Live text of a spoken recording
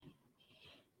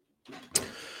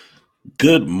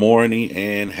Good morning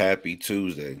and happy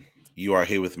Tuesday. You are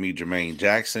here with me, Jermaine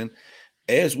Jackson,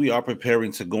 as we are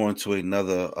preparing to go into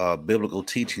another biblical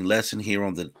teaching lesson here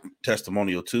on the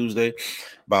Testimonial Tuesday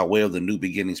by way of the New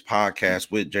Beginnings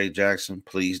podcast with Jay Jackson.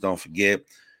 Please don't forget,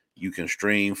 you can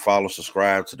stream, follow,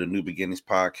 subscribe to the New Beginnings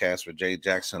podcast with Jay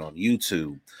Jackson on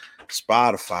YouTube,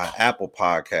 Spotify, Apple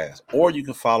Podcasts, or you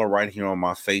can follow right here on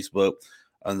my Facebook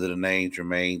under the name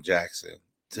Jermaine Jackson.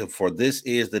 For this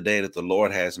is the day that the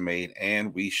Lord has made,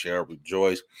 and we shall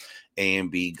rejoice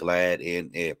and be glad in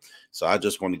it. So I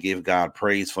just want to give God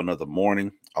praise for another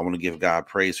morning. I want to give God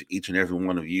praise for each and every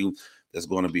one of you that's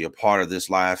going to be a part of this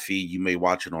live feed. You may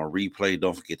watch it on replay.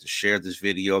 Don't forget to share this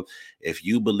video if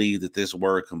you believe that this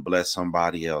word can bless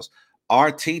somebody else.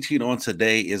 Our teaching on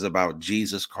today is about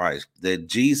Jesus Christ, that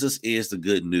Jesus is the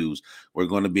good news. We're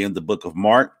going to be in the book of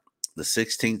Mark, the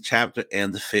 16th chapter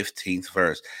and the 15th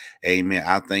verse. Amen.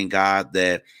 I thank God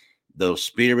that the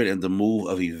spirit and the move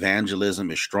of evangelism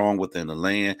is strong within the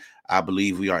land. I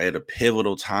believe we are at a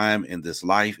pivotal time in this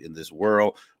life, in this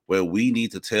world, where we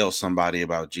need to tell somebody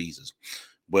about Jesus.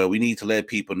 Well, we need to let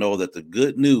people know that the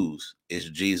good news is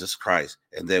Jesus Christ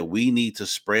and that we need to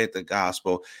spread the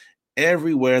gospel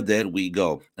everywhere that we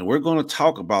go. And we're going to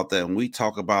talk about that when we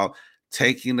talk about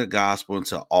taking the gospel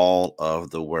into all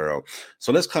of the world.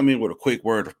 So let's come in with a quick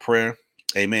word of prayer.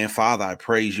 Amen. Father, I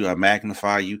praise you. I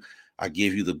magnify you. I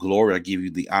give you the glory. I give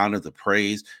you the honor, the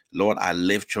praise. Lord, I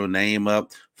lift your name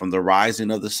up from the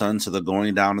rising of the sun to the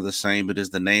going down of the same. It is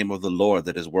the name of the Lord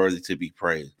that is worthy to be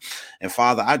praised. And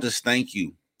Father, I just thank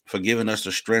you for giving us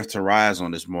the strength to rise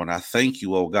on this morning. I thank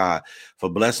you, oh God, for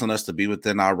blessing us to be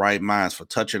within our right minds, for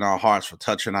touching our hearts, for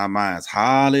touching our minds.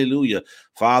 Hallelujah.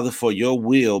 Father, for your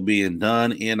will being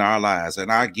done in our lives.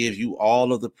 And I give you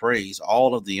all of the praise,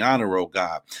 all of the honor, oh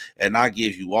God. And I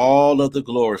give you all of the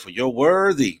glory, for you're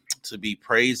worthy to be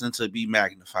praised and to be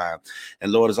magnified.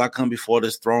 And Lord, as I come before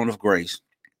this throne of grace,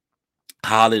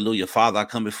 hallelujah. Father, I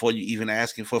come before you even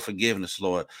asking for forgiveness,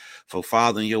 Lord. For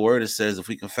Father, in your word, it says, if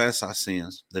we confess our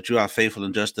sins, that you are faithful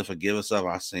and just to forgive us of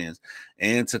our sins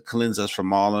and to cleanse us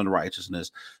from all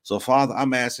unrighteousness. So, Father,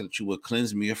 I'm asking that you would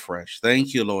cleanse me afresh.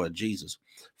 Thank you, Lord Jesus,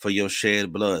 for your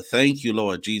shed blood. Thank you,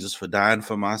 Lord Jesus, for dying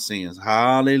for my sins.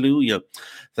 Hallelujah.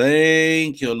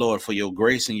 Thank you, Lord, for your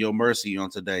grace and your mercy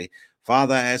on today.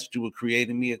 Father, I ask that you would create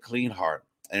in me a clean heart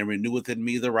and renew within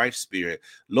me the right spirit.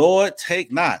 Lord,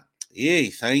 take not. Yea,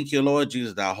 thank you, Lord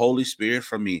Jesus, thy Holy Spirit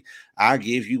from me. I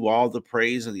give you all the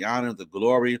praise and the honor and the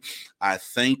glory. I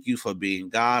thank you for being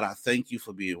God. I thank you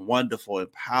for being wonderful and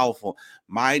powerful,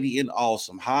 mighty and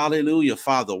awesome. Hallelujah,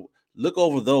 Father. Look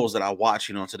over those that are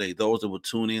watching on today, those that will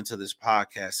tune into this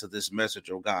podcast, to this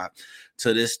message, oh God,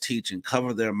 to this teaching.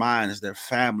 Cover their minds, their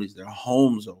families, their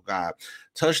homes, oh God.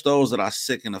 Touch those that are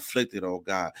sick and afflicted, oh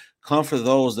God. Comfort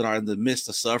those that are in the midst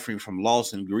of suffering from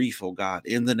loss and grief, oh God,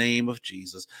 in the name of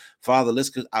Jesus. Father,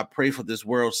 I pray for this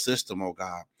world system, oh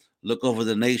God. Look over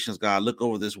the nations, God. Look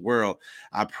over this world.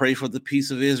 I pray for the peace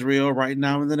of Israel right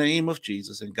now in the name of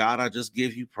Jesus. And God, I just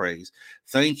give you praise.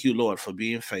 Thank you, Lord, for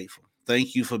being faithful.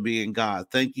 Thank you for being God.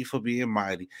 Thank you for being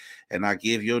mighty. And I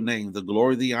give your name the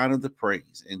glory, the honor, the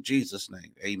praise. In Jesus'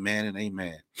 name, amen and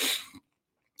amen.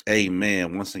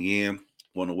 Amen. Once again,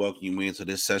 I want to welcome you into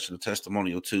this session of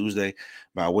Testimonial Tuesday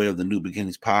by way of the New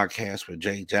Beginnings podcast with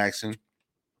Jay Jackson.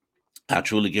 I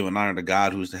truly give an honor to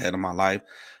God, who's the head of my life.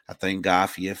 I thank God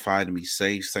for yet finding me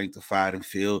safe, sanctified, and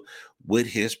filled with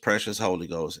his precious Holy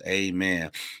Ghost. Amen. I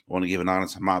want to give an honor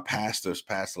to my pastors,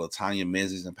 Pastor Latanya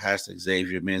Menzies and Pastor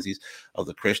Xavier Menzies of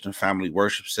the Christian Family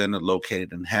Worship Center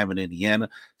located in Hammond, Indiana,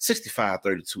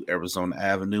 6532 Arizona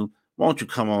Avenue. Won't you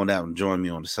come on out and join me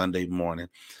on a Sunday morning?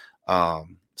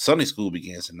 Sunday school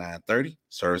begins at 9:30.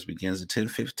 Service begins at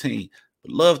 10:15.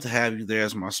 Would love to have you there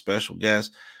as my special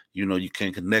guest. You know, you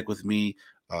can connect with me,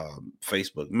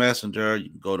 Facebook Messenger. You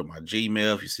can go to my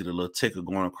Gmail if you see the little ticker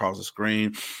going across the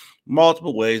screen.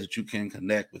 Multiple ways that you can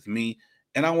connect with me.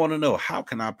 And I want to know, how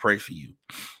can I pray for you?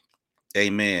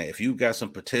 Amen. If you've got some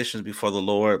petitions before the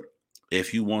Lord,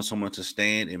 if you want someone to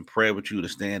stand in prayer with you, to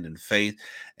stand in faith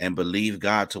and believe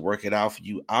God to work it out for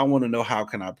you, I want to know, how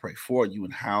can I pray for you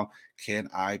and how can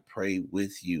I pray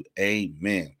with you?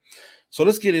 Amen. So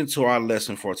let's get into our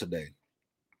lesson for today.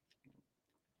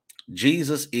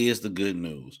 Jesus is the good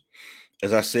news.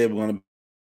 As I said, we're going to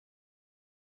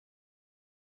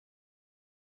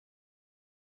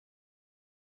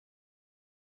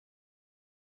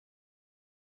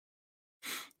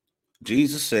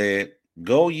Jesus said,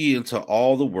 go ye into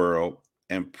all the world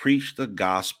and preach the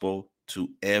gospel to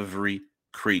every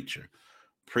creature.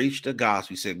 Preach the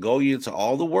gospel. He said, go ye into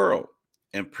all the world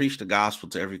and preach the gospel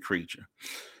to every creature.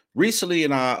 Recently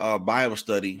in our Bible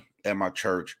study at my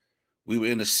church, We were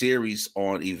in a series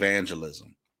on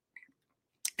evangelism.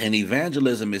 And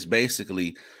evangelism is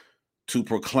basically to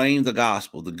proclaim the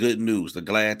gospel, the good news, the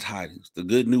glad tidings, the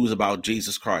good news about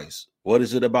Jesus Christ. What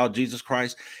is it about Jesus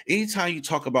Christ? Anytime you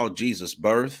talk about Jesus'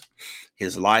 birth,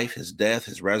 his life, his death,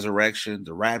 his resurrection,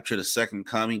 the rapture, the second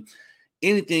coming,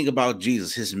 anything about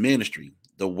Jesus, his ministry,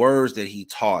 the words that he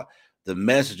taught, the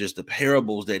messages, the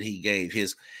parables that he gave,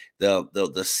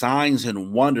 the signs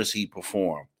and wonders he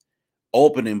performed,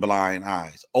 opening blind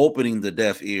eyes, opening the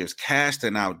deaf ears,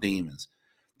 casting out demons,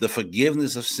 the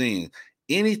forgiveness of sin.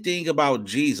 Anything about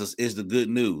Jesus is the good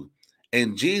news.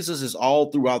 And Jesus is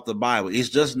all throughout the Bible. It's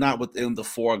just not within the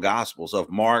four gospels of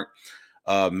Mark,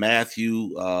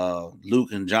 Matthew,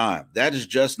 Luke, and John. That is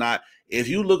just not. If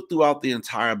you look throughout the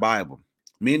entire Bible,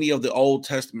 many of the Old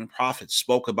Testament prophets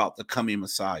spoke about the coming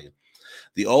Messiah.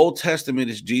 The Old Testament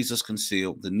is Jesus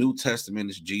concealed. The New Testament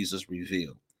is Jesus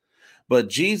revealed. But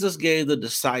Jesus gave the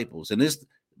disciples, and this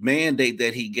mandate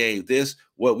that he gave, this,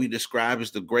 what we describe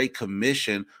as the Great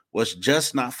Commission, was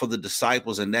just not for the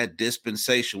disciples in that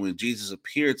dispensation when Jesus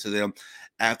appeared to them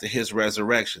after his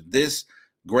resurrection. This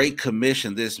Great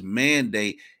Commission, this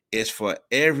mandate, is for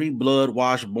every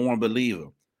blood-washed born believer.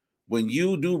 When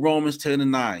you do Romans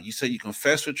 10:9, you say you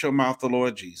confess with your mouth the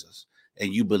Lord Jesus,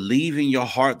 and you believe in your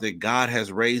heart that God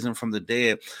has raised him from the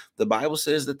dead, the Bible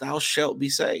says that thou shalt be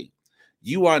saved.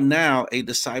 You are now a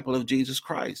disciple of Jesus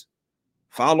Christ.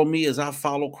 Follow me as I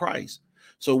follow Christ.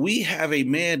 So we have a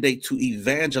mandate to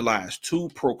evangelize, to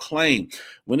proclaim.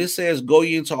 When it says go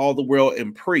ye into all the world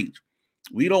and preach,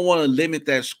 we don't want to limit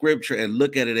that scripture and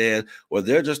look at it as, well,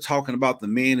 they're just talking about the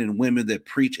men and women that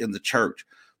preach in the church.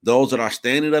 Those that are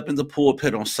standing up in the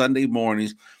pulpit on Sunday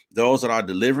mornings, those that are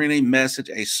delivering a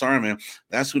message, a sermon,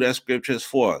 that's who that scripture is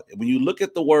for. When you look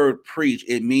at the word preach,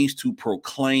 it means to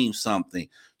proclaim something,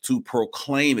 to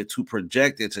proclaim it, to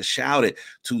project it, to shout it,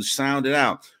 to sound it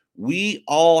out. We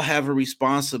all have a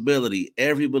responsibility.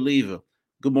 Every believer.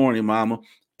 Good morning, Mama.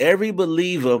 Every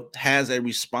believer has a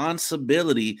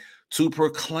responsibility to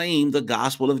proclaim the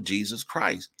gospel of Jesus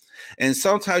Christ. And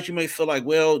sometimes you may feel like,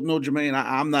 well, no, Jermaine,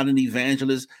 I'm not an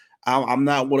evangelist. I'm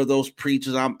not one of those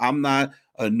preachers. I'm not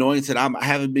anointed. I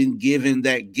haven't been given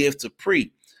that gift to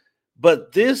preach.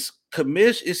 But this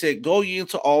commission, it said, go ye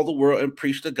into all the world and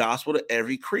preach the gospel to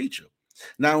every creature.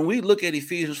 Now, when we look at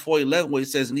Ephesians 4:11, where it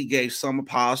says, and he gave some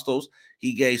apostles,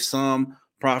 he gave some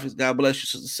prophets. God bless you,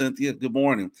 Sister Cynthia. Good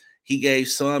morning. He gave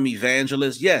some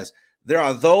evangelists. Yes, there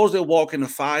are those that walk in the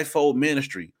fivefold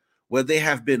ministry where they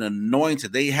have been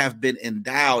anointed. They have been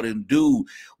endowed, endued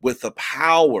with the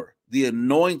power, the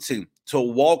anointing to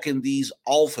walk in these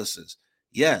offices.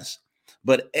 Yes,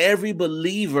 but every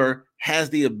believer has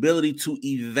the ability to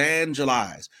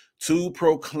evangelize, to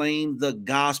proclaim the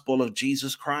gospel of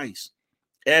Jesus Christ.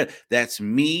 That's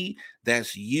me.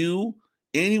 That's you.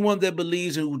 Anyone that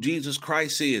believes in who Jesus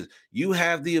Christ is, you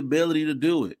have the ability to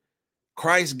do it.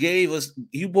 Christ gave us,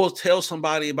 you both tell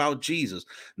somebody about Jesus.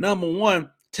 Number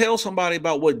one, tell somebody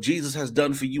about what Jesus has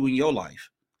done for you in your life.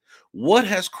 What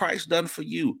has Christ done for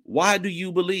you? Why do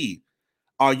you believe?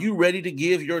 Are you ready to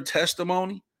give your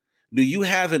testimony? Do you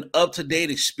have an up-to-date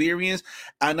experience?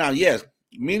 Now, yes,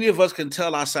 many of us can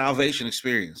tell our salvation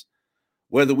experience.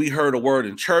 Whether we heard a word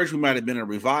in church, we might have been in a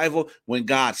revival, when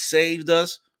God saved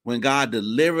us, when God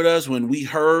delivered us, when we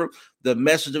heard the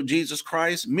message of Jesus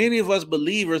Christ. Many of us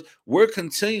believers, we're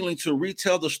continuing to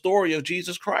retell the story of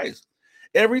Jesus Christ.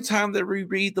 Every time that we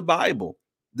read the Bible,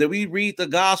 that we read the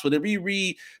gospel, that we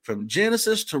read from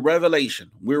Genesis to Revelation,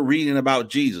 we're reading about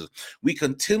Jesus. We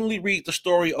continually read the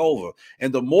story over.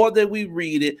 And the more that we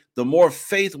read it, the more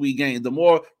faith we gain, the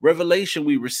more revelation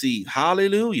we receive.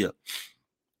 Hallelujah.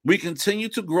 We continue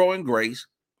to grow in grace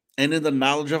and in the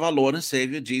knowledge of our Lord and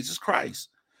Savior, Jesus Christ.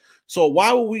 So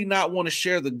why would we not want to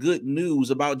share the good news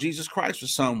about Jesus Christ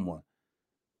with someone?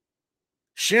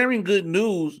 Sharing good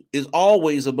news is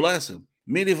always a blessing.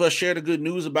 Many of us share the good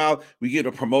news about we get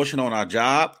a promotion on our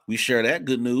job. We share that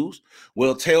good news.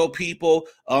 We'll tell people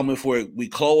if we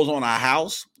close on our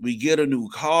house, we get a new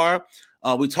car.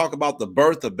 We talk about the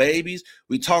birth of babies.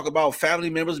 We talk about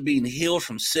family members being healed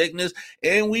from sickness.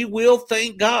 And we will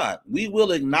thank God. We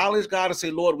will acknowledge God and say,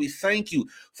 Lord, we thank you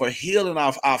for healing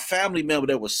our family member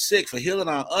that was sick, for healing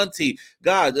our auntie.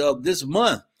 God, this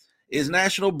month is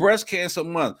National Breast Cancer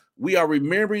Month. We are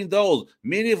remembering those.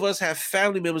 Many of us have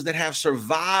family members that have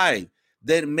survived,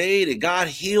 that made it. God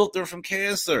healed them from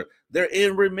cancer. They're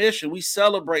in remission. We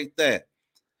celebrate that.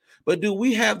 But do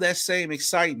we have that same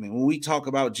excitement when we talk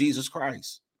about Jesus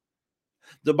Christ?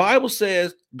 The Bible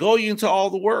says, go ye into all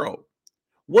the world.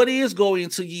 What is going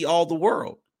into ye all the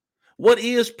world? What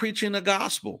is preaching the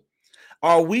gospel?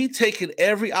 Are we taking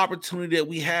every opportunity that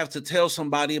we have to tell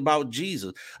somebody about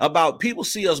Jesus? About people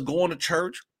see us going to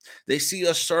church, they see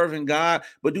us serving God,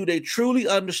 but do they truly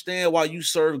understand why you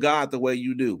serve God the way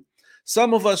you do?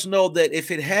 Some of us know that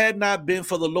if it had not been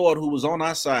for the Lord who was on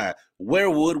our side, where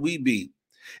would we be?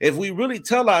 If we really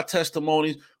tell our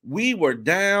testimonies, we were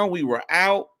down, we were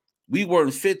out, we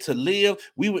weren't fit to live,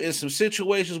 we were in some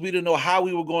situations we didn't know how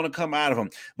we were going to come out of them,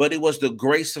 but it was the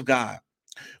grace of God.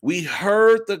 We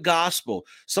heard the gospel.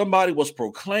 Somebody was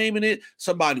proclaiming it.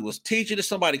 Somebody was teaching it.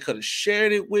 Somebody could have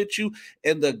shared it with you,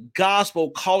 and the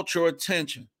gospel caught your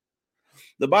attention.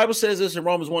 The Bible says this in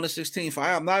Romans 1:16, for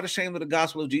I am not ashamed of the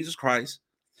gospel of Jesus Christ,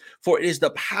 for it is the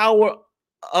power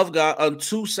of God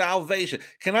unto salvation.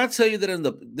 Can I tell you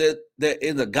that that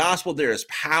in the gospel there is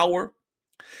power?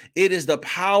 It is the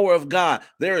power of God.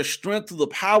 There is strength through the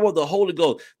power of the Holy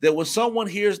Ghost. That when someone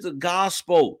hears the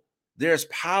gospel, there's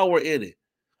power in it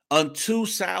unto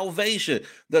salvation.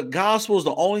 The gospel is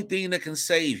the only thing that can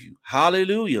save you.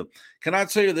 Hallelujah. Can I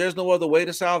tell you there's no other way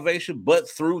to salvation but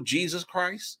through Jesus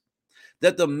Christ?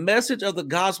 That the message of the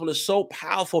gospel is so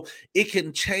powerful, it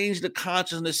can change the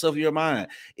consciousness of your mind.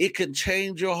 It can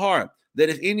change your heart. That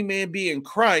if any man be in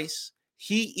Christ,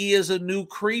 he is a new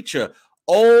creature.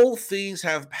 Old things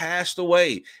have passed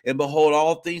away, and behold,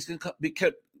 all things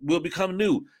will become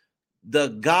new. The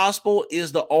gospel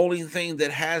is the only thing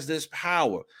that has this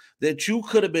power. That you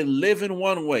could have been living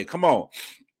one way. Come on.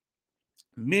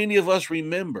 Many of us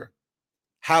remember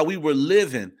how we were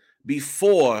living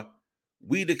before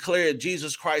we declared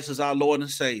Jesus Christ as our Lord and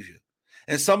Savior.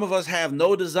 And some of us have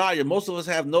no desire, most of us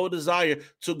have no desire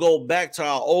to go back to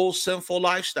our old sinful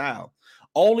lifestyle.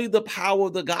 Only the power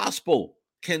of the gospel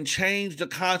can change the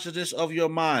consciousness of your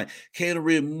mind, can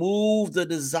remove the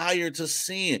desire to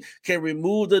sin, can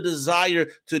remove the desire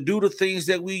to do the things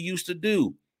that we used to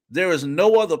do. There is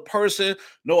no other person,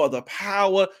 no other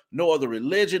power, no other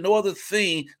religion, no other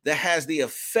thing that has the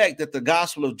effect that the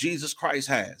gospel of Jesus Christ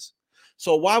has.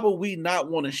 So why would we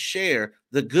not want to share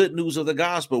the good news of the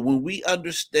gospel when we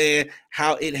understand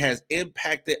how it has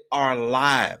impacted our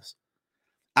lives?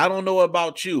 I don't know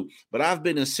about you, but I've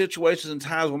been in situations and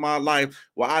times in my life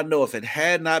where I know if it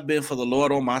had not been for the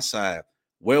Lord on my side,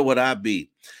 where would I be?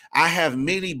 I have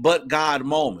many but God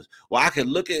moments where I can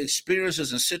look at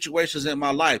experiences and situations in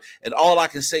my life, and all I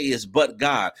can say is but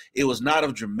God. It was not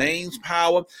of Jermaine's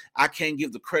power. I can't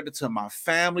give the credit to my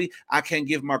family. I can't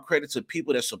give my credit to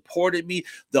people that supported me.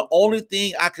 The only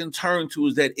thing I can turn to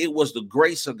is that it was the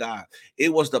grace of God.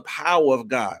 It was the power of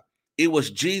God. It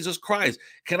was Jesus Christ.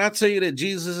 Can I tell you that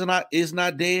Jesus is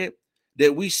not dead?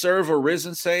 That we serve a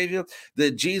risen Savior,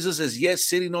 that Jesus is yet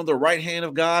sitting on the right hand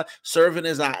of God, serving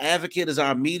as our advocate, as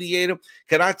our mediator.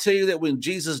 Can I tell you that when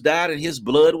Jesus died and his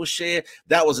blood was shed,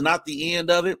 that was not the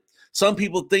end of it? Some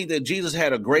people think that Jesus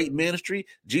had a great ministry.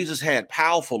 Jesus had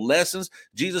powerful lessons.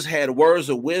 Jesus had words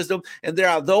of wisdom. And there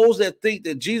are those that think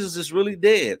that Jesus is really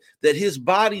dead, that his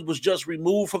body was just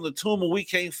removed from the tomb and we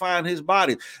can't find his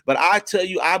body. But I tell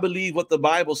you, I believe what the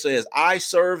Bible says. I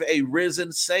serve a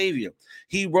risen Savior.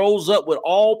 He rose up with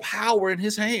all power in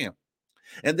his hand,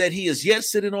 and that he is yet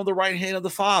sitting on the right hand of the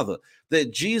Father,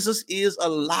 that Jesus is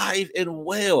alive and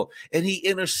well, and he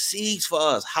intercedes for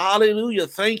us. Hallelujah.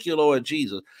 Thank you, Lord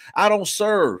Jesus. I don't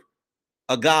serve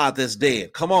a God that's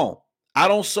dead. Come on. I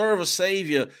don't serve a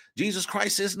Savior. Jesus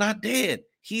Christ is not dead.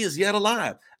 He is yet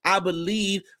alive. I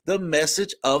believe the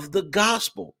message of the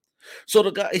gospel. So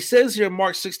it says here in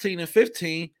Mark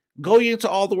 16:15, go ye into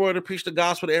all the world and preach the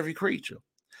gospel to every creature.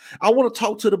 I want to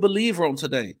talk to the believer on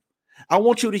today. I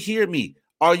want you to hear me.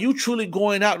 Are you truly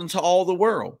going out into all the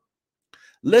world?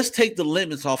 Let's take the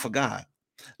limits off of God.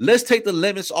 Let's take the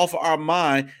limits off of our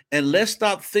mind, and let's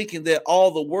stop thinking that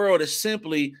all the world is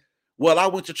simply, well, I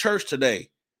went to church today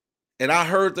and I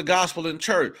heard the gospel in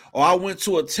church, or I went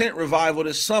to a tent revival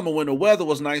this summer when the weather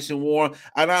was nice and warm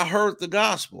and I heard the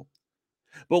gospel.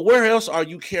 But where else are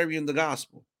you carrying the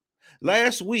gospel?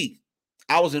 Last week,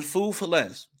 I was in Food for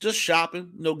Less, just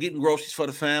shopping, getting groceries for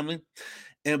the family,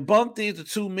 and bumped into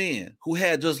two men who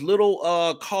had just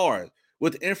little cards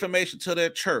with information to their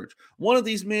church. One of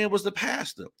these men was the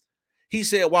pastor. He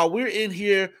said, while we're in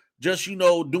here just,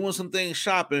 doing some things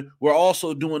shopping, we're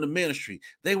also doing the ministry.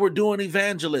 They were doing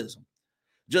evangelism,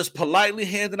 just politely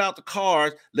handing out the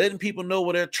cards, letting people know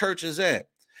where their church is at.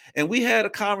 And we had a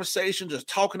conversation just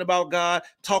talking about God,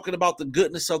 talking about the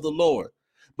goodness of the Lord.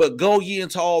 But go ye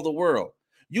into all the world.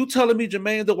 You telling me,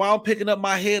 Jermaine, that while I'm picking up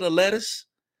my head of lettuce,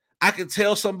 I can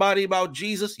tell somebody about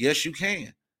Jesus? Yes, you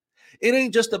can. It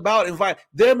ain't just about invite.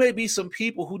 There may be some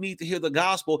people who need to hear the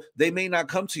gospel. They may not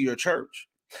come to your church.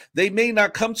 They may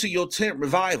not come to your tent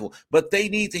revival, but they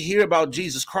need to hear about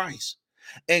Jesus Christ.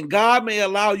 And God may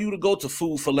allow you to go to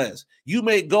Food for Less. You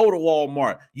may go to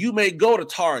Walmart. You may go to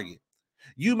Target.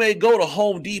 You may go to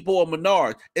Home Depot or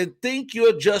Menards and think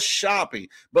you're just shopping,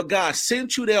 but God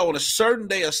sent you there on a certain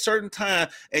day, a certain time,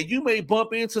 and you may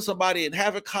bump into somebody and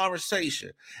have a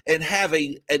conversation and have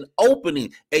an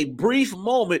opening, a brief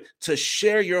moment to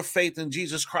share your faith in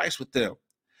Jesus Christ with them.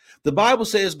 The Bible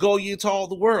says, go ye into all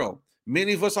the world.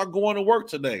 Many of us are going to work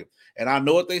today, and I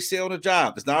know what they say on the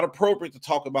job. It's not appropriate to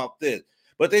talk about this,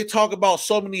 but they talk about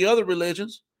so many other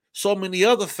religions, so many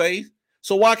other faiths.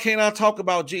 So why can't I talk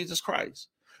about Jesus Christ?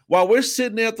 While we're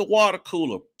sitting there at the water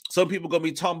cooler, some people are going to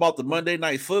be talking about the Monday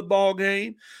night football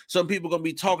game. Some people are going to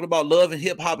be talking about Love and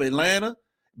Hip Hop Atlanta.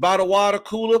 By the water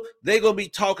cooler, they're going to be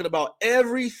talking about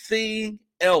everything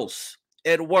else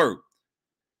at work.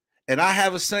 And I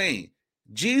have a saying,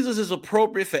 Jesus is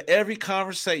appropriate for every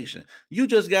conversation. You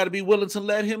just got to be willing to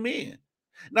let him in.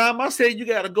 Now, am I saying you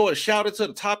got to go and shout it to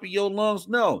the top of your lungs?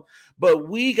 No, but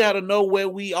we got to know where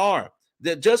we are.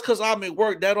 That just because I'm at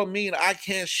work, that don't mean I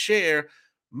can't share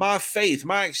my faith,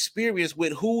 my experience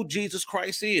with who Jesus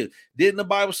Christ is. Didn't the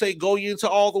Bible say, go ye into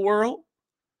all the world?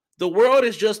 The world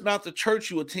is just not the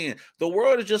church you attend. The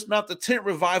world is just not the tent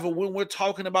revival when we're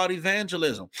talking about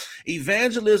evangelism.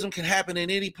 Evangelism can happen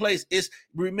in any place.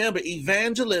 Remember,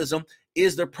 evangelism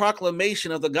is the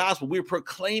proclamation of the gospel. We're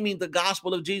proclaiming the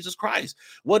gospel of Jesus Christ.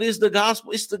 What is the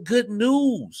gospel? It's the good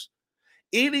news.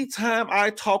 Anytime I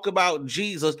talk about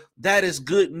Jesus, that is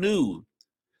good news.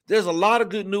 There's a lot of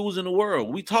good news in the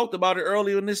world. We talked about it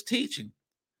earlier in this teaching.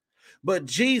 But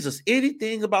Jesus,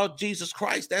 anything about Jesus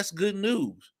Christ, that's good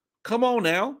news. Come on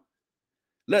now.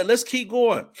 Let's keep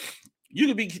going. You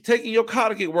could be taking your car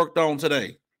to get worked on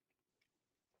today.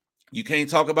 You can't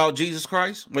talk about Jesus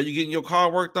Christ while you're getting your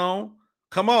car worked on?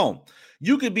 Come on.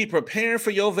 You could be preparing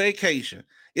for your vacation.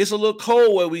 It's a little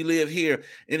cold where we live here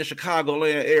in the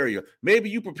Chicagoland area. Maybe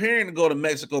you're preparing to go to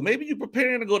Mexico. Maybe you're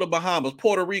preparing to go to Bahamas,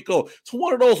 Puerto Rico. It's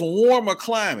one of those warmer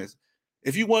climates.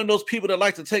 If you're one of those people that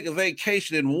like to take a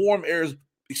vacation in warm areas,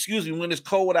 when it's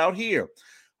cold out here,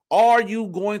 are you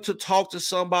going to talk to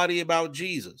somebody about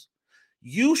Jesus?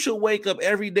 You should wake up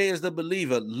every day as the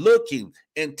believer looking,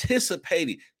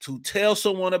 anticipating to tell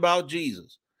someone about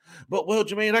Jesus. But, well,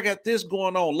 Jermaine, I got this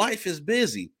going on. Life is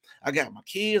busy. I got my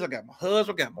kids, I got my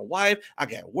husband, I got my wife, I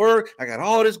got work, I got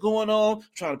all this going on,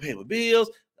 trying to pay my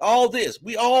bills, all this.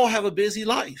 We all have a busy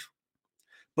life.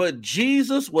 But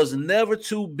Jesus was never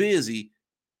too busy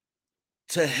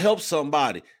to help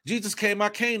somebody. Jesus came, I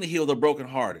came to heal the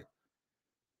brokenhearted.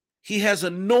 He has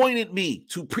anointed me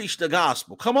to preach the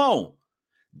gospel. Come on.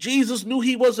 Jesus knew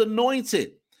he was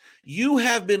anointed. You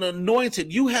have been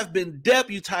anointed. You have been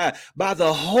deputized by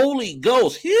the Holy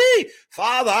Ghost. Hey,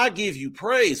 Father, I give you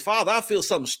praise. Father, I feel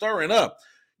something stirring up.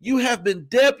 You have been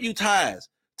deputized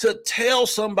to tell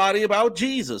somebody about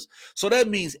Jesus. So that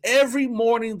means every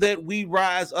morning that we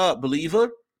rise up, believer,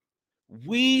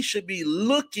 we should be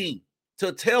looking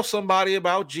to tell somebody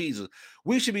about Jesus.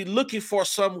 We should be looking for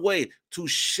some way to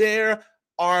share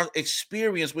our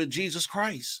experience with Jesus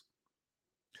Christ.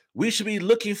 We should be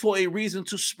looking for a reason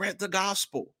to spread the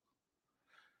gospel.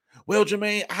 Well,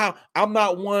 Jermaine, I'm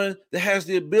not one that has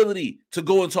the ability to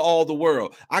go into all the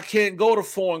world. I can't go to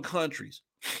foreign countries.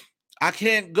 I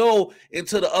can't go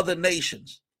into the other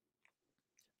nations.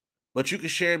 But you can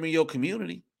share them in your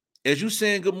community. As you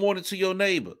saying good morning to your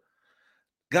neighbor,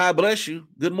 God bless you.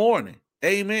 Good morning.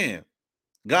 Amen.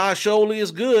 God surely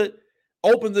is good.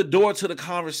 Open the door to the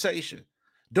conversation.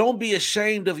 Don't be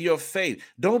ashamed of your faith.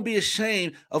 Don't be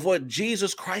ashamed of what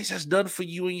Jesus Christ has done for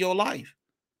you in your life.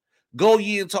 Go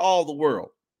ye into all the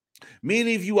world.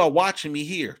 Many of you are watching me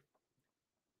here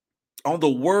on the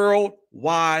World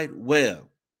Wide Web.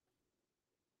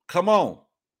 Come on.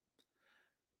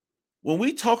 When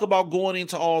we talk about going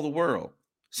into all the world,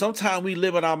 sometimes we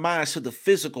limit our minds to the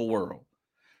physical world,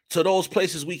 to those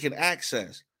places we can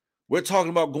access. We're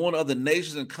talking about going to other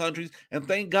nations and countries, and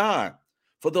thank God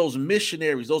for those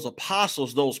missionaries, those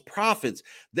apostles, those prophets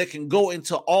that can go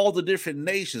into all the different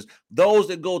nations, those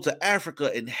that go to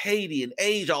Africa and Haiti and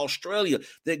Asia, Australia,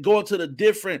 that go into the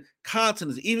different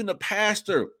continents. Even the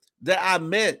pastor that I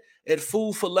met at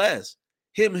Food for Less,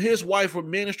 him and his wife were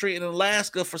ministering in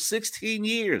Alaska for 16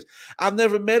 years. I've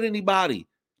never met anybody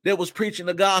that was preaching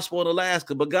the gospel in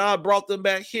Alaska, but God brought them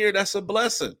back here. That's a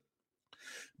blessing.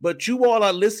 But you all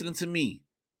are listening to me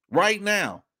right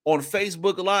now on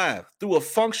Facebook Live through a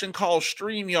function called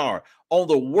StreamYard on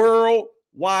the World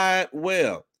Wide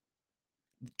Web.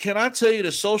 Can I tell you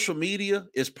that social media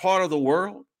is part of the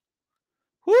world?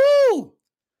 Woo!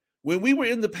 When we were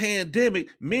in the pandemic,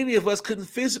 many of us couldn't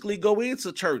physically go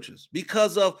into churches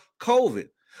because of COVID,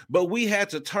 but we had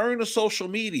to turn to social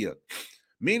media.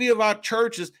 Many of our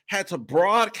churches had to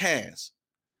broadcast.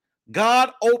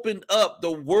 God opened up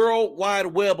the World Wide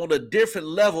Web on a different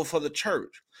level for the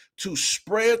church to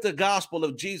spread the gospel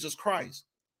of Jesus Christ.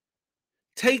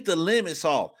 Take the limits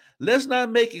off. Let's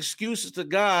not make excuses to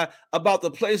God about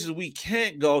the places we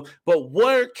can't go, but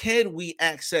where can we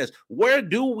access? Where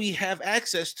do we have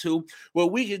access to where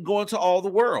we can go into all the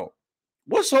world?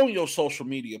 What's on your social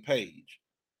media page?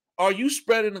 Are you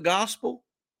spreading the gospel?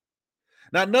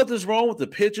 Now, nothing's wrong with the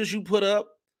pictures you put up.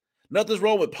 Nothing's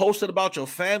wrong with posting about your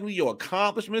family, your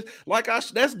accomplishments.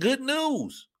 That's good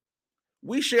news.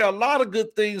 We share a lot of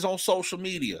good things on social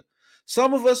media.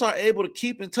 Some of us are able to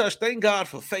keep in touch. Thank God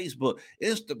for Facebook,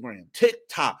 Instagram,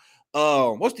 TikTok.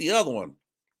 What's the other one?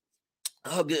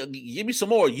 Give me some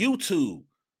more. YouTube.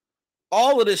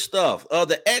 All of this stuff.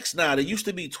 The X now, that used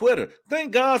to be Twitter.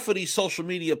 Thank God for these social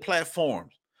media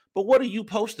platforms. But what are you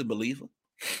posting, believer?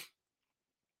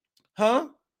 Huh?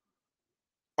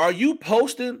 Are you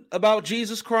posting about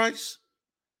Jesus Christ?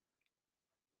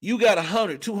 You got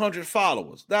 100, 200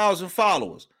 followers, 1,000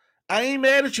 followers. I ain't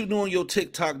mad at you doing your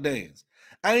TikTok dance.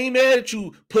 I ain't mad at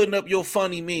you putting up your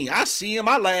funny meme. I see him.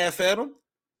 I laugh at him.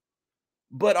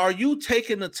 But are you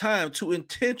taking the time to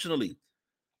intentionally,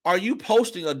 are you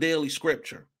posting a daily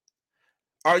scripture?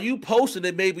 Are you posting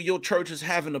that maybe your church is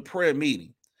having a prayer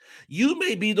meeting? You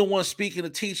may be the one speaking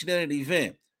and teaching at an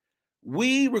event.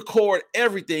 We record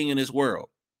everything in this world.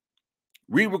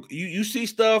 You see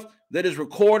stuff that is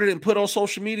recorded and put on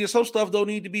social media. Some stuff don't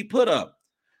need to be put up.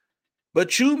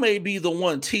 But you may be the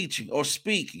one teaching or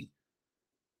speaking.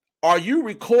 Are you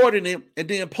recording it and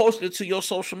then posting it to your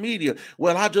social media?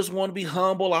 Well, I just want to be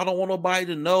humble. I don't want nobody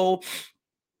to know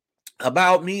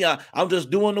about me. I'm just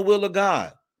doing the will of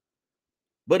God.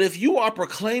 But if you are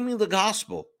proclaiming the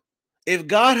gospel, if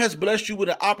God has blessed you with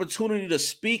an opportunity to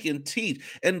speak and teach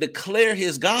and declare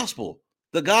his gospel,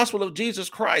 the gospel of Jesus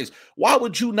Christ, why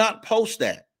would you not post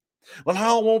that? Well, I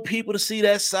don't want people to see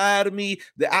that side of me.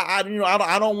 That I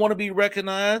don't want to be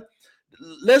recognized.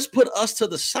 Let's put us to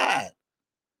the side.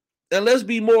 And let's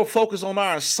be more focused on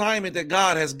our assignment that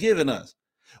God has given us.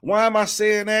 Why am I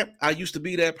saying that? I used to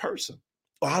be that person.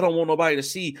 Oh, I don't want nobody to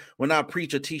see when I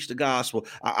preach or teach the gospel.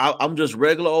 I'm just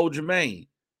regular old Jermaine.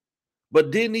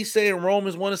 But didn't he say in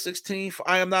Romans 1:16,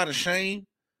 I am not ashamed?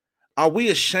 Are we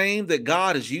ashamed that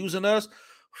God is using us?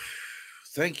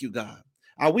 Thank you, God.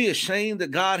 Are we ashamed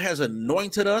that God has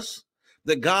anointed us?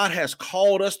 That God has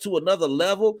called us to another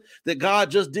level, that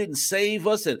God just didn't save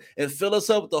us and fill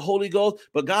us up with the Holy Ghost,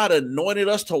 but God anointed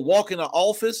us to walk in the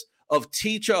office of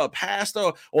teacher or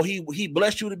pastor, or he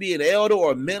blessed you to be an elder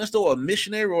or a minister or a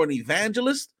missionary or an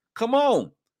evangelist? Come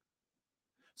on.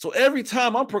 So every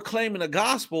time I'm proclaiming the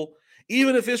gospel,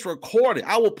 even if it's recorded,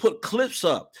 I will put clips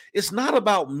up. It's not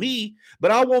about me,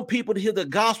 but I want people to hear the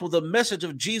gospel, the message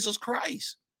of Jesus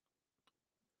Christ.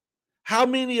 How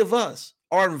many of us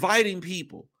are inviting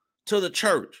people to the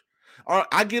church?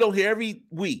 I get on here every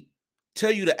week,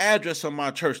 tell you the address of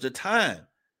my church, the time.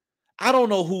 I don't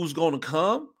know who's going to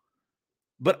come,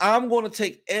 but I'm going to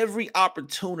take every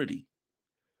opportunity.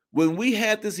 When we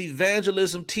had this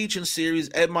evangelism teaching series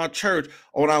at my church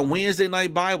on our Wednesday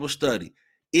night Bible study,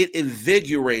 it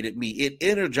invigorated me. It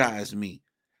energized me.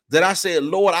 That I said,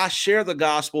 Lord, I share the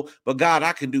gospel, but God,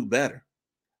 I can do better.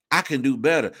 I can do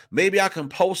better. Maybe I can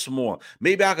post more.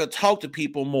 Maybe I can talk to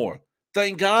people more.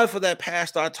 Thank God for that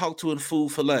pastor I talked to in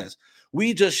Food for Less.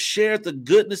 We just shared the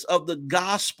goodness of the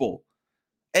gospel.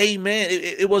 Amen.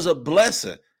 It was a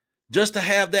blessing just to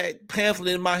have that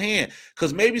pamphlet in my hand,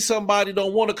 because maybe somebody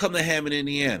don't want to come to Hammond,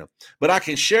 Indiana, but I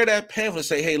can share that pamphlet and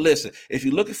say, hey, listen, if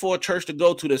you're looking for a church to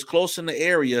go to that's close in the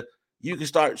area, you can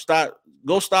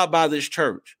go stop by this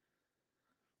church.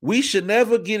 We should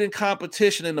never get in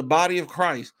competition in the body of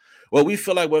Christ. Well, we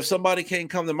feel like, well, if somebody can't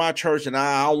come to my church and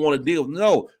I don't want to deal with,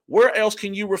 no, where else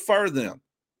can you refer them?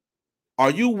 Are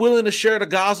you willing to share the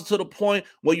gospel to the point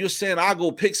where you're saying, I'll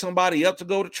go pick somebody up to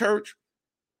go to church?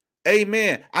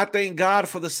 Amen. I thank God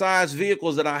for the size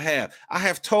vehicles that I have. I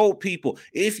have told people,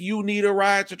 if you need a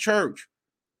ride to church,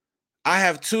 I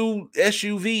have 2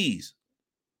 SUVs.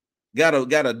 Got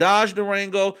a Dodge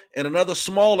Durango and another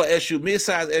smaller SUV,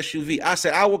 mid-size SUV. I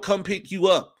said, I will come pick you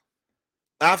up.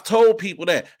 I've told people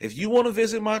that if you want to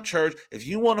visit my church, if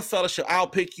you want a fellowship, I'll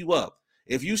pick you up.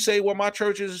 If you say, well, my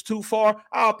church is too far,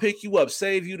 I'll pick you up,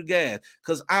 save you the gas,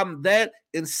 because I'm that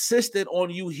insistent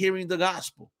on you hearing the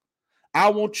gospel. I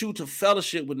want you to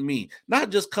fellowship with me,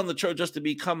 not just come to church just to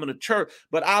be coming to church,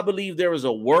 but I believe there is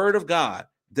a word of God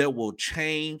that will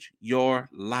change your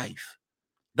life.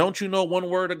 Don't you know one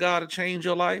word of God to change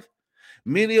your life?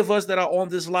 Many of us that are on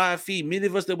this live feed, many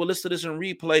of us that will listen to this in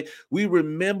replay, we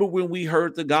remember when we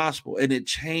heard the gospel and it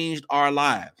changed our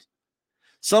lives.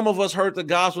 Some of us heard the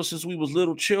gospel since we was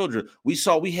little children. We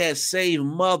had saved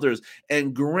mothers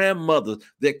and grandmothers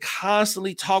that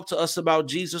constantly talked to us about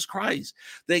Jesus Christ.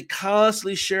 They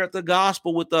constantly shared the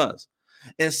gospel with us.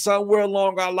 And somewhere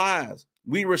along our lives,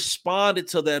 we responded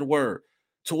to that word,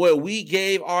 to where we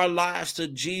gave our lives to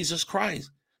Jesus Christ.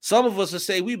 Some of us would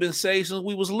say we've been saved since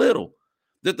we was little,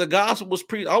 that the gospel was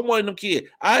preached. I'm one of them kids.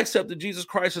 I accepted Jesus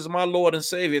Christ as my Lord and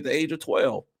Savior at the age of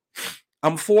 12.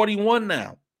 I'm 41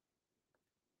 now.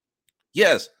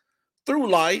 Yes, through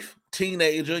life,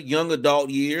 teenager, young adult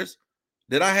years,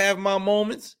 did I have my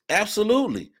moments?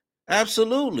 Absolutely.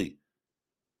 Absolutely.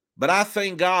 But I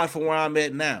thank God for where I'm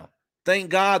at now. Thank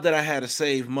God that I had a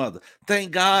saved mother.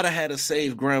 Thank God I had a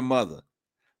saved grandmother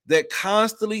that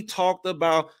constantly talked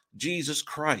about Jesus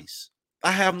Christ.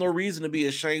 I have no reason to be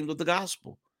ashamed of the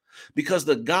gospel, because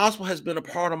the gospel has been a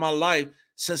part of my life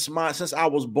since I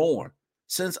was born.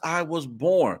 Since I was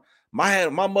born. My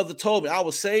mother told me I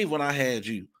was saved when I had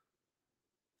you.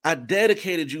 I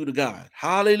dedicated you to God.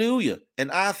 Hallelujah.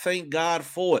 And I thank God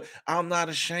for it. I'm not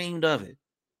ashamed of it.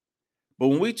 But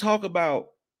when we talk about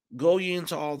go ye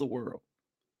into all the world,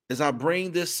 as I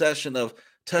bring this session of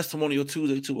Testimonial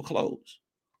Tuesday to a close,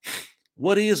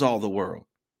 what is all the world?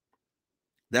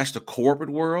 That's the corporate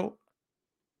world.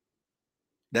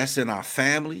 That's in our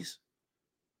families.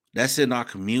 That's in our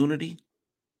community.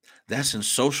 That's in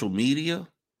social media.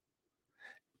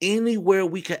 Anywhere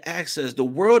we can access. The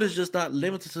world is just not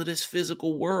limited to this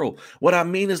physical world. What I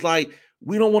mean is, like,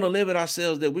 we don't want to limit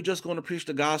ourselves that we're just going to preach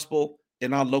the gospel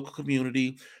in our local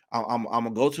community. I'm going to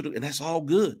go to and that's all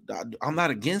good. I'm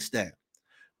not against that.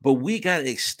 But we got to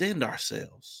extend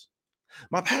ourselves.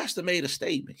 My pastor made a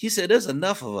statement. He said, there's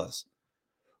enough of us.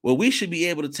 Well, we should be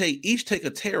able to take a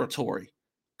territory.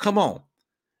 Come on,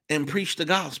 and preach the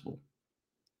gospel.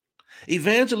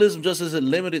 Evangelism just isn't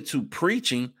limited to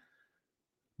preaching,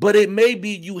 but it may be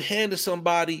you handed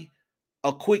somebody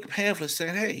a quick pamphlet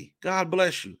saying, hey, God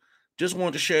bless you. Just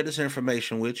wanted to share this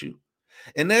information with you.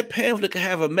 And that pamphlet can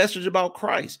have a message about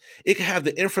Christ. It can have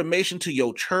the information to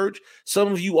your church. Some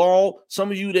of you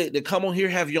that come on here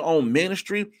have your own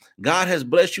ministry. God has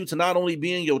blessed you to not only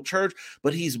be in your church,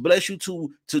 but he's blessed you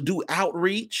to do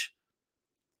outreach.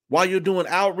 While you're doing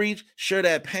outreach, share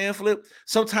that pamphlet.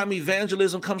 Sometimes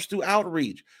evangelism comes through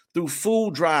outreach, through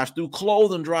food drives, through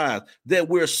clothing drives, that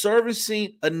we're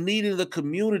servicing a need in the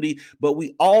community, but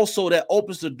we also, that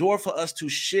opens the door for us to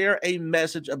share a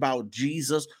message about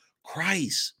Jesus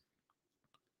Christ.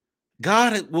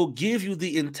 God will give you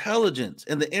the intelligence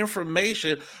and the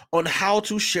information on how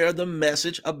to share the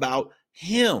message about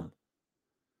him.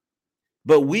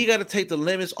 But we got to take the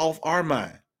limits off our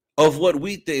mind of what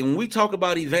we think. When we talk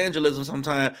about evangelism,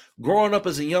 sometimes growing up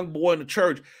as a young boy in the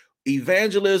church,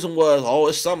 evangelism was,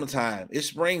 it's summertime, it's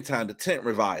springtime, the tent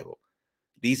revival.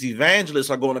 These evangelists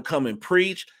are going to come and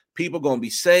preach. People are going to be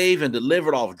saved and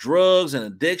delivered off drugs and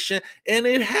addiction, and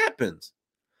it happens.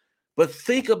 But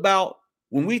think about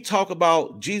when we talk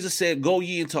about Jesus said, go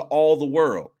ye into all the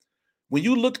world. When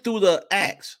you look through the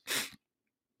Acts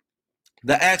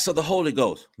of the Holy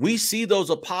Ghost, we see those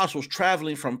apostles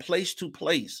traveling from place to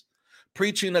place,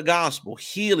 preaching the gospel,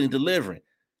 healing, delivering.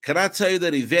 Can I tell you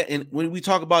that when we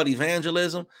talk about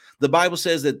evangelism, the Bible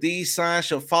says that these signs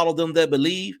shall follow them that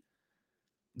believe,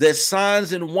 that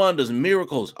signs and wonders,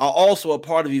 miracles are also a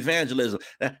part of evangelism.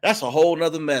 That's a whole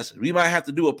nother message. We might have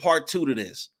to do a part 2 to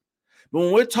this. But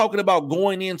when we're talking about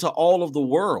going into all of the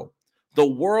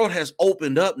world has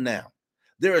opened up now.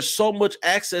 There is so much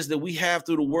access that we have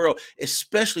through the world,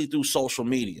 especially through social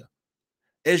media.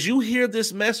 As you hear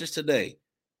this message today,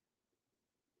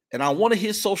 and I want to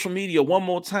hit social media one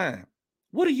more time,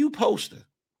 what are you posting?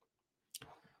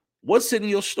 What's in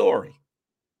your story?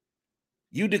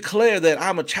 You declare that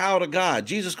I'm a child of God.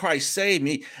 Jesus Christ saved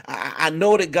me. I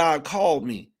know that God called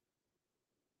me.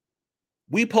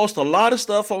 We post a lot of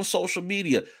stuff on social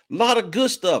media, a lot of good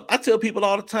stuff. I tell people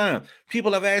all the time,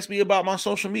 people have asked me about my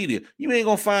social media. You ain't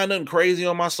going to find nothing crazy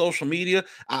on my social media.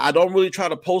 I don't really try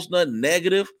to post nothing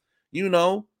negative.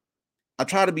 I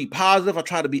try to be positive. I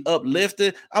try to be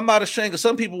uplifted. I'm not ashamed because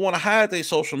some people want to hide their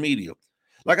social media.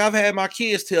 Like I've had my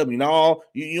kids tell me, no,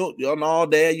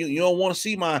 Dad, you don't want to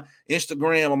see my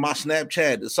Instagram or my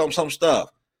Snapchat, some stuff.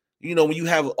 When you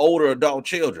have older adult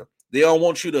children, they don't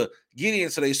want you to get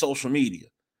into their social media.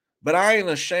 But I ain't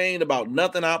ashamed about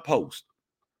nothing I post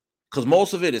because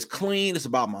most of it is clean. It's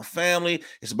about my family.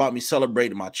 It's about me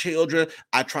celebrating my children.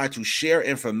 I try to share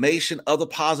information, other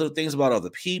positive things about other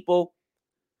people.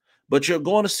 But you're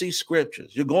going to see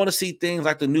scriptures. You're going to see things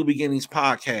like the New Beginnings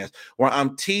podcast, where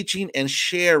I'm teaching and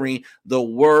sharing the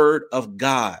word of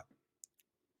God.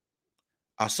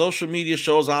 Our social media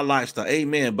shows our lifestyle.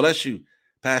 Amen. Bless you,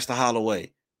 Pastor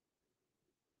Holloway.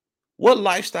 What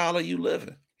lifestyle are you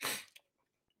living?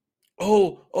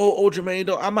 Oh,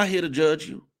 Jermaine, I'm not here to judge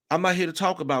you. I'm not here to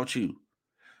talk about you.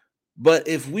 But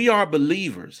if we are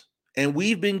believers and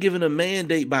we've been given a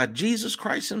mandate by Jesus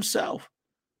Christ himself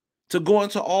to go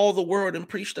into all the world and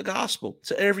preach the gospel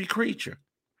to every creature,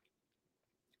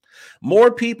 more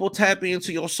people tap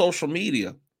into your social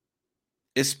media.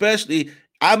 Especially,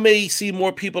 I may see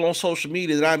more people on social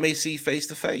media than I may see face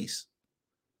to face.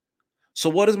 So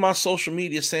what is my social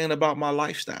media saying about my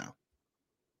lifestyle?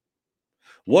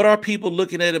 What are people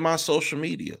looking at in my social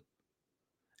media?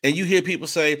 And you hear people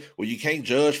say, well, you can't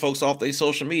judge folks off their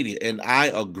social media. And I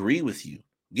agree with you.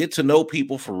 Get to know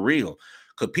people for real.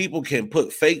 Because people can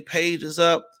put fake pages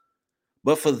up.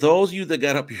 But for those of you that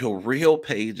got up your real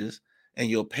pages and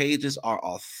your pages are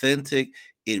authentic,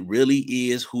 it really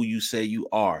is who you say you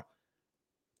are.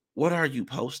 What are you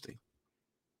posting?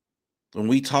 When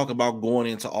we talk about going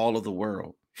into all of the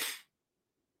world,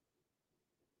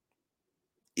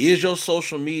 is your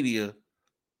social media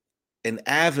an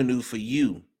avenue for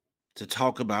you to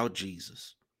talk about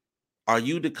Jesus? Are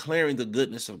you declaring the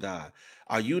goodness of God?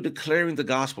 Are you declaring the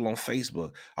gospel on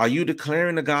Facebook? Are you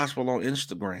declaring the gospel on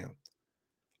Instagram?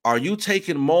 Are you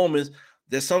taking moments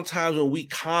that sometimes when we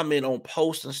comment on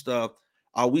posts and stuff,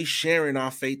 are we sharing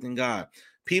our faith in God?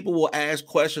 People will ask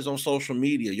questions on social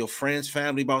media, your friends,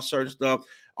 family, about certain stuff.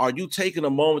 Are you taking a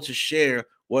moment to share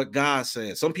what God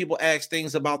says? Some people ask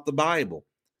things about the Bible.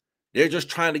 They're just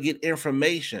trying to get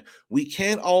information. We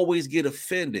can't always get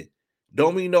offended.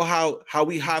 Don't we know how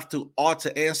we ought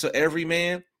to answer every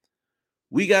man?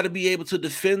 We got to be able to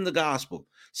defend the gospel.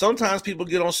 Sometimes people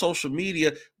get on social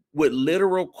media with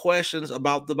literal questions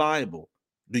about the Bible.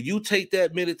 Do you take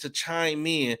that minute to chime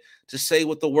in to say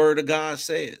what the word of God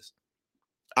says?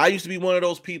 I used to be one of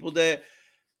those people that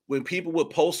when people would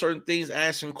post certain things,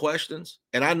 asking questions,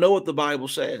 and I know what the Bible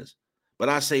says, but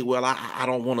I say, well, I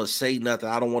don't want to say nothing.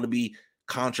 I don't want to be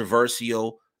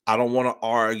controversial. I don't want to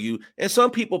argue. And some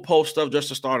people post stuff just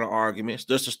to start an argument,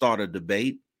 just to start a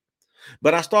debate.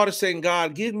 But I started saying,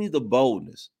 God, give me the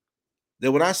boldness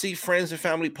that when I see friends and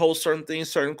family post certain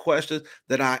things, certain questions,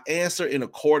 that I answer in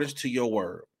accordance to your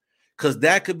word. Because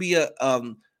that could be a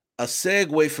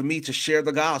segue for me to share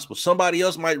the gospel. Somebody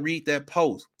else might read that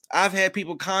post. I've had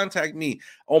people contact me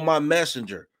on my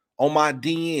messenger, on my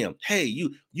DM. Hey,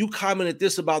 you commented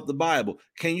this about the Bible.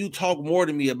 Can you talk more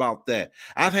to me about that?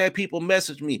 I've had people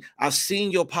message me. I've seen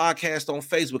your podcast on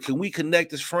Facebook. Can we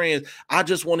connect as friends? I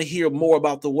just want to hear more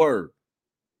about the word.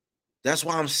 That's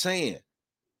why I'm saying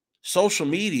social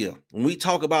media, when we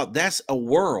talk about, that's a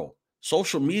world.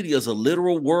 Social media is a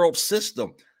literal world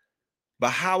system. But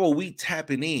how are we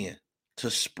tapping in to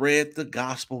spread the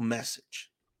gospel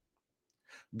message?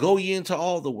 Go ye into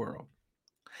all the world.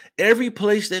 Every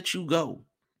place that you go,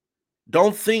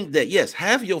 don't think that, yes,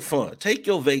 have your fun, take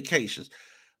your vacations,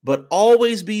 but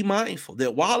always be mindful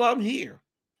that while I'm here,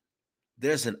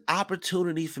 there's an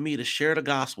opportunity for me to share the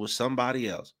gospel with somebody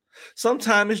else.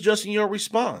 Sometimes it's just in your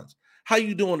response. How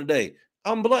you doing today?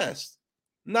 I'm blessed.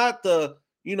 Not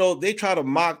they try to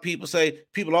mock people, say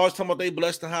people always talking about they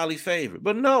blessed and highly favored.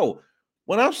 But no,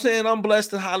 when I'm saying I'm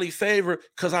blessed and highly favored,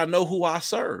 because I know who I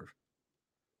serve.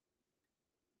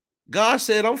 God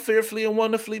said I'm fearfully and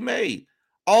wonderfully made.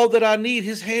 All that I need,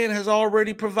 his hand has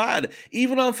already provided.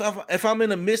 Even if I'm in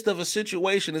the midst of a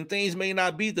situation and things may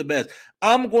not be the best,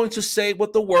 I'm going to say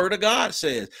what the word of God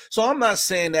says. So I'm not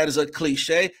saying that as a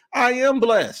cliche. I am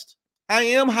blessed. I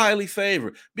am highly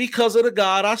favored because of the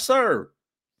God I serve,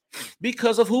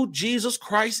 because of who Jesus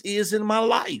Christ is in my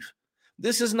life.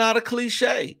 This is not a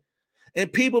cliche.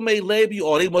 And people may label you,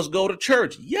 oh, they must go to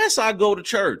church. Yes, I go to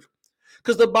church.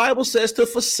 Because the Bible says to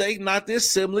forsake not the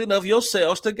assembling of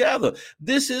yourselves together.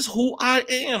 This is who I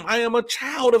am. I am a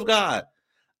child of God.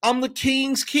 I'm the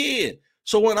king's kid.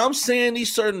 So when I'm saying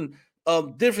these certain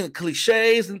different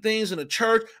cliches and things in the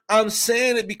church, I'm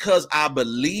saying it because I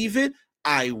believe it.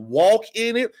 I walk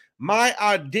in it. My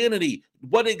identity.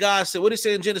 What did God say? What did he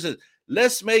say in Genesis?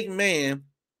 Let's make man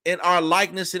in our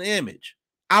likeness and image.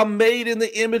 I'm made in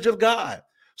the image of God.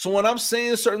 So when I'm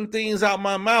saying certain things out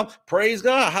my mouth, praise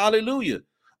God, hallelujah.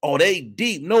 Oh, they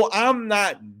deep. No, I'm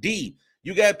not deep.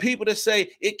 You got people that say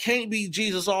it can't be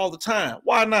Jesus all the time.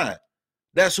 Why not?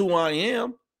 That's who I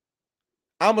am.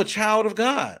 I'm a child of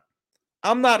God.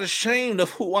 I'm not ashamed of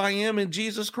who I am in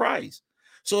Jesus Christ.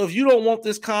 So if you don't want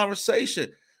this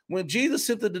conversation, when Jesus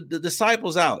sent the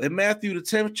disciples out in Matthew the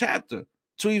 10th chapter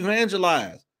to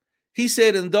evangelize, He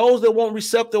said, and those that won't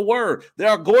accept the word, there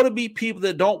are going to be people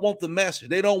that don't want the message.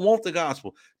 They don't want the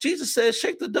gospel. Jesus says,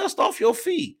 shake the dust off your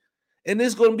feet. And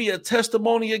there's going to be a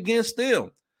testimony against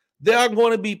them. There are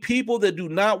going to be people that do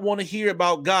not want to hear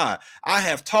about God. I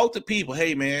have talked to people,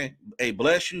 hey, man, hey,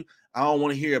 bless you. I don't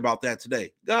want to hear about that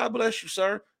today. God bless you,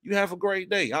 sir. You have a great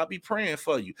day. I'll be praying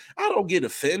for you. I don't get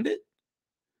offended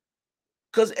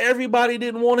because everybody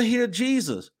didn't want to hear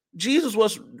Jesus. Jesus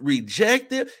was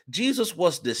rejected. Jesus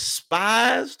was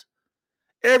despised.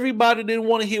 Everybody didn't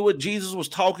want to hear what Jesus was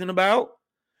talking about.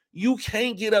 You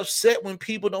can't get upset when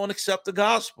people don't accept the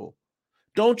gospel.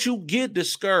 Don't you get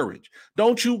discouraged.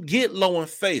 Don't you get low in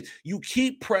faith. You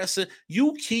keep pressing.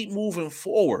 You keep moving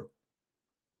forward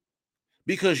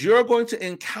because you're going to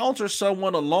encounter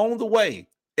someone along the way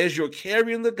as you're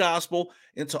carrying the gospel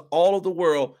into all of the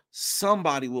world.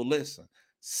 Somebody will listen.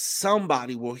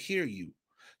 Somebody will hear you.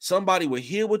 Somebody will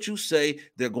hear what you say.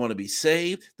 They're going to be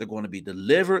saved. They're going to be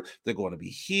delivered. They're going to be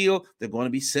healed. They're going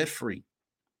to be set free.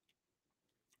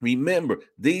 Remember,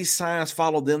 these signs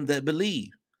follow them that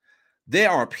believe. There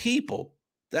are people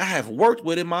that I have worked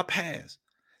with in my past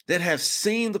that have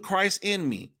seen the Christ in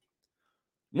me.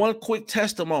 One quick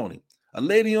testimony. A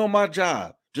lady on my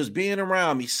job, just being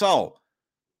around me, saw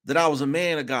that I was a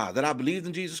man of God, that I believed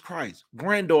in Jesus Christ.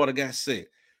 Granddaughter got sick.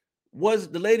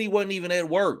 The lady wasn't even at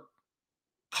work.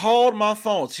 Called my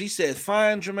phone. She said,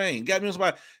 find Jermaine. Got me on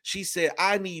somebody. She said,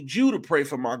 I need you to pray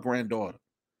for my granddaughter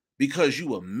because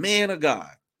you a man of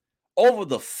God. Over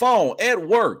the phone at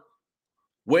work,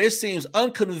 where it seems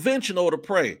unconventional to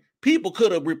pray. People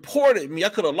could have reported me. I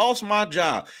could have lost my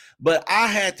job, but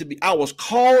I was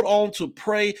called on to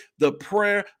pray the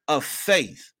prayer of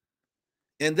faith.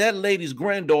 And that lady's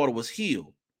granddaughter was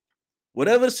healed.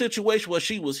 Whatever the situation was,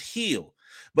 she was healed.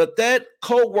 But that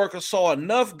co-worker saw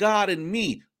enough God in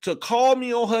me to call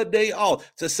me on her day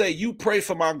off to say, you pray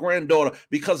for my granddaughter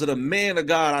because of the man of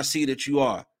God I see that you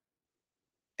are.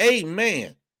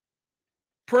 Amen.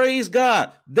 Praise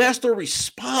God. That's the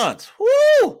response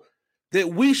that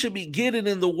we should be getting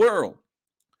in the world.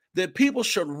 That people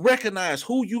should recognize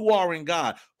who you are in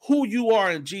God, who you are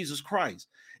in Jesus Christ.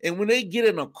 And when they get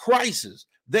in a crisis,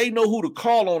 they know who to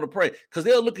call on to pray because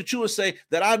they'll look at you and say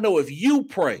that I know if you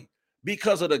pray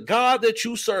because of the God that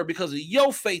you serve, because of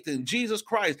your faith in Jesus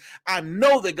Christ, I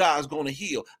know that God's going to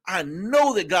heal. I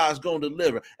know that God's going to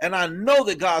deliver. And I know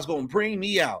that God's going to bring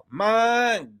me out.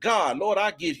 My God, Lord,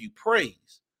 I give you praise.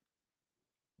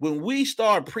 When we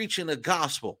start preaching the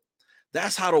gospel,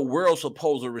 that's how the world's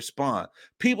supposed to respond.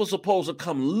 People supposed to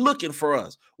come looking for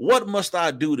us. What must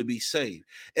I do to be saved?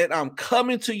 And I'm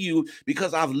coming to you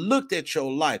because I've looked at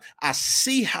your life. I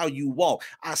see how you walk.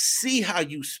 I see how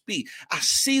you speak. I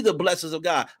see the blessings of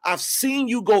God. I've seen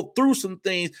you go through some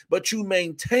things, but you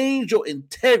maintained your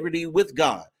integrity with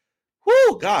God.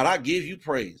 Whoo, God, I give you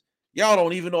praise. Y'all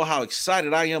don't even know how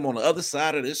excited I am on the other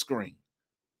side of this screen.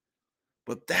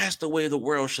 But that's the way the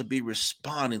world should be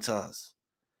responding to us.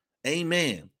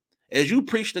 Amen. As you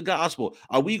preach the gospel,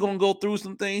 are we going to go through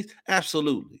some things?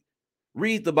 Absolutely.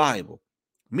 Read the Bible.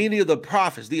 Many of the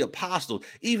prophets, the apostles,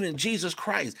 even Jesus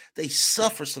Christ, they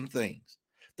suffer some things.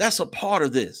 That's a part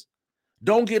of this.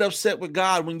 Don't get upset with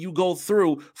God when you go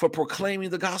through for proclaiming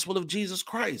the gospel of Jesus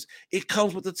Christ. It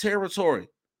comes with the territory.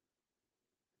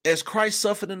 As Christ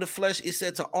suffered in the flesh, it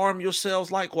said to arm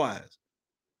yourselves likewise.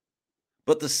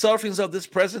 But the sufferings of this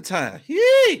present time,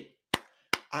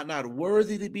 are not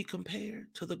worthy to be compared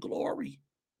to the glory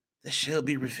that shall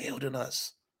be revealed in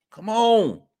us. Come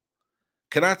on.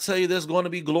 Can I tell you there's going to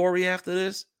be glory after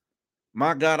this?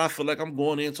 My God, I feel like I'm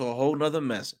going into a whole nother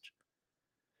message.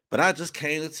 But I just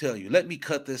came to tell you, let me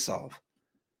cut this off.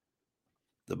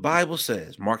 The Bible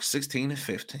says, Mark 16 and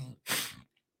 15,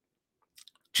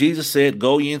 Jesus said,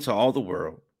 go ye into all the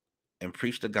world and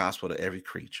preach the gospel to every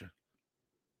creature.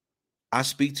 I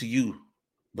speak to you,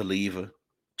 believer,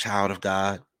 child of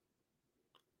God.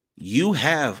 You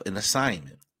have an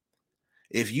assignment.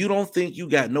 If you don't think you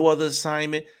got no other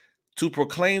assignment to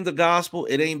proclaim the gospel,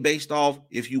 it ain't based off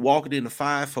if you walk it in the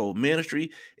fivefold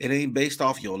ministry. It ain't based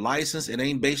off your license. It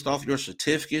ain't based off your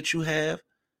certificate you have.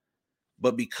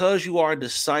 But because you are a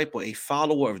disciple, a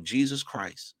follower of Jesus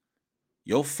Christ,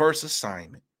 your first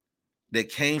assignment that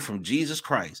came from Jesus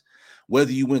Christ,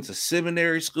 whether you went to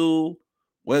seminary school,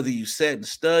 whether you sat and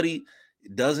studied,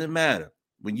 it doesn't matter.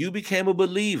 When you became a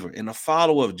believer and a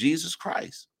follower of Jesus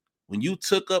Christ, when you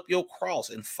took up your cross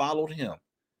and followed him,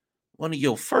 one of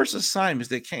your first assignments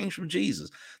that came from Jesus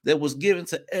that was given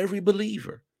to every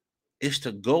believer is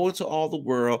to go into all the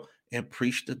world and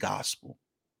preach the gospel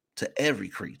to every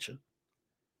creature.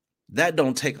 That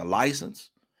don't take a license.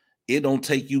 It don't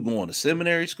take you going to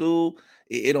seminary school.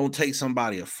 It don't take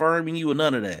somebody affirming you or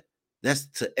none of that. That's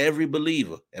to every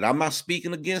believer. And I'm not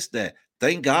speaking against that.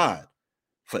 Thank God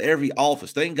for every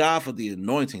office. Thank God for the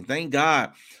anointing. Thank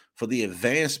God for the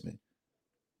advancement.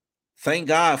 Thank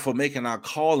God for making our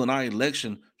call and our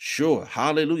election sure.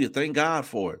 Hallelujah. Thank God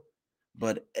for it.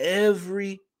 But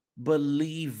every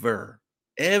believer,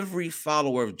 every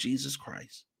follower of Jesus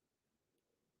Christ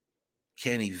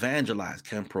can evangelize,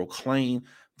 can proclaim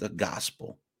the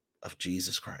gospel of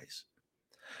Jesus Christ.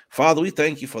 Father, we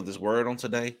thank you for this word on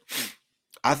today.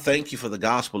 I thank you for the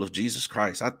gospel of Jesus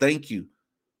Christ. I thank you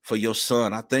for your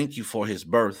son. I thank you for his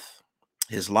birth,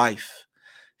 his life,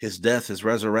 his death, his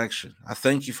resurrection. I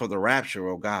thank you for the rapture,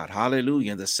 oh God.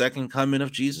 Hallelujah. And the second coming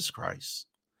of Jesus Christ.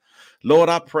 Lord,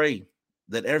 I pray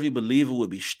that every believer would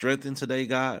be strengthened today,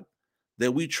 God,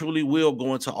 that we truly will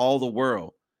go into all the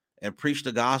world and preach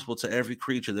the gospel to every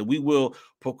creature, that we will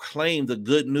proclaim the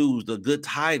good news, the good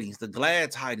tidings, the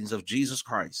glad tidings of Jesus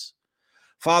Christ.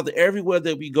 Father, everywhere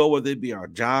that we go, whether it be our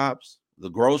jobs, the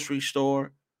grocery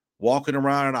store, walking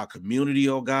around in our community,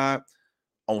 oh God,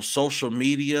 on social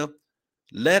media,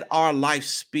 let our life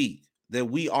speak that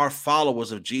we are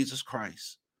followers of Jesus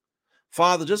Christ.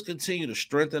 Father, just continue to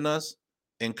strengthen us,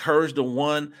 encourage the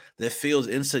one that feels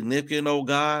insignificant, oh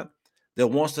God, that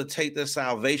wants to take their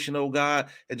salvation, oh God,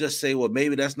 and just say, well,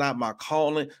 maybe that's not my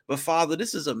calling. But Father,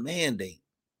 this is a mandate.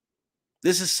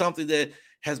 This is something that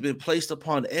has been placed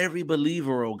upon every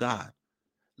believer, oh God.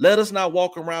 Let us not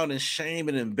walk around in shame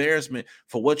and embarrassment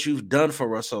for what you've done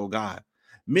for us, oh God.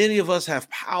 Many of us have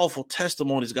powerful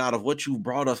testimonies, God, of what you've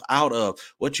brought us out of,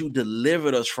 what you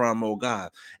delivered us from, oh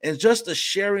God. And just the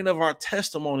sharing of our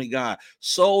testimony, God,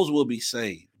 souls will be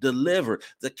saved, delivered.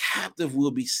 The captive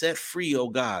will be set free, oh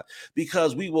God,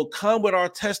 because we will come with our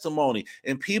testimony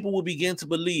and people will begin to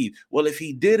believe, well, if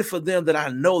he did it for them, then I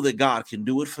know that God can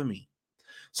do it for me.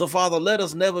 So, Father, let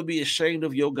us never be ashamed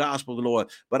of your gospel, Lord.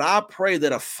 But I pray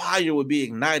that a fire would be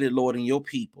ignited, Lord, in your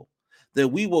people, that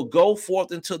we will go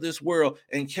forth into this world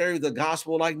and carry the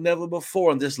gospel like never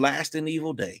before in this last and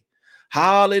evil day.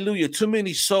 Hallelujah. Too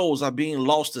many souls are being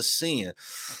lost to sin.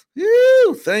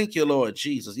 Woo, thank you, Lord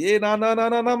Jesus. Yeah,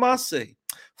 I say.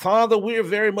 Father, we're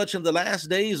very much in the last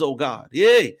days, oh God.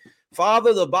 Yeah.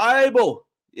 Father, the Bible,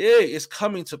 yeah, is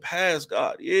coming to pass,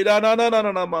 God. Yeah,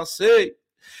 I say.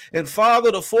 And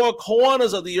Father, the four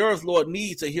corners of the earth, Lord,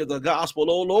 need to hear the gospel,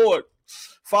 oh Lord.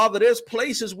 Father, there's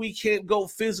places we can't go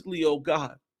physically, oh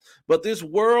God. But this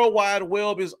worldwide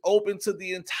web is open to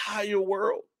the entire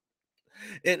world.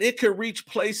 And it can reach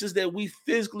places that we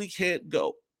physically can't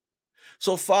go.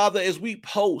 So, Father, as we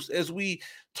post, as we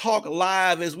talk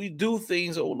live, as we do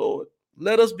things, oh Lord,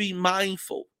 let us be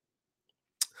mindful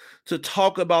to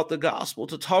talk about the gospel,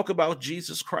 to talk about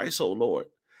Jesus Christ, oh Lord.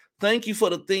 Thank you for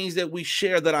the things that we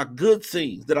share that are good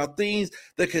things, that are things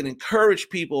that can encourage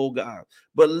people, oh God.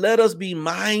 But let us be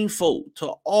mindful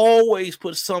to always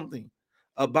put something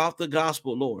about the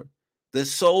gospel, Lord, that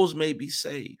souls may be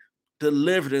saved,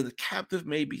 delivered, and the captive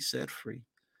may be set free.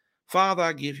 Father,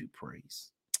 I give you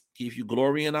praise, give you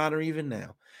glory and honor even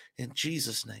now. In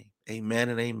Jesus' name, amen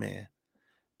and amen.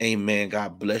 Amen.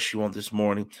 God bless you on this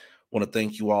morning. Want to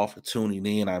thank you all for tuning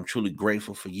in. I'm truly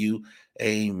grateful for you.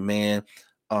 Amen.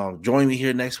 Join me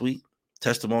here next week,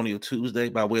 Testimonial Tuesday,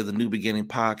 by way of the New Beginning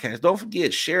podcast. Don't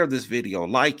forget, share this video,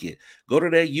 like it, go to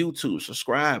their YouTube,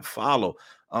 subscribe, follow.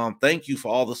 Thank you for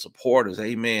all the supporters.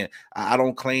 Amen. I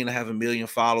don't claim to have 1 million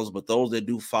followers, but those that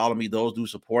do follow me, those do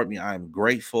support me, I am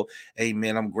grateful.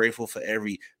 Amen. I'm grateful for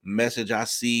every message I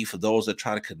see, for those that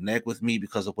try to connect with me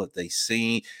because of what they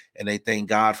see, and they thank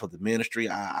God for the ministry.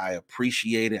 I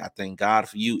appreciate it. I thank God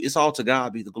for you. It's all to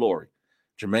God be the glory.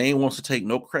 Jermaine wants to take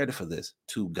no credit for this.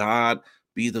 To God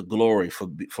be the glory.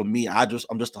 For me, I'm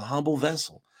just a humble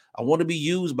vessel. I want to be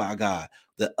used by God,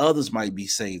 that others might be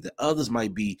saved, that others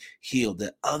might be healed,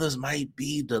 that others might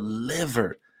be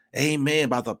delivered. Amen.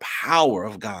 By the power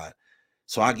of God.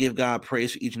 So I give God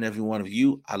praise for each and every one of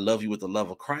you. I love you with the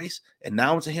love of Christ. And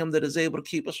now unto him that is able to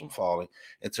keep us from falling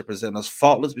and to present us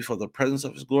faultless before the presence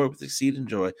of his glory with exceeding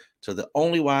joy, to the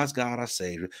only wise God, our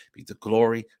Savior, be the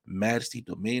glory, majesty,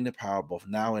 dominion, and power, both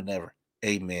now and ever.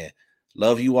 Amen.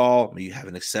 Love you all. May you have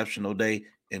an exceptional day.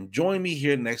 And join me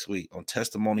here next week on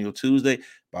Testimonial Tuesday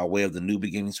by way of the New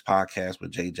Beginnings podcast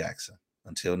with Jay Jackson.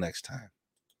 Until next time.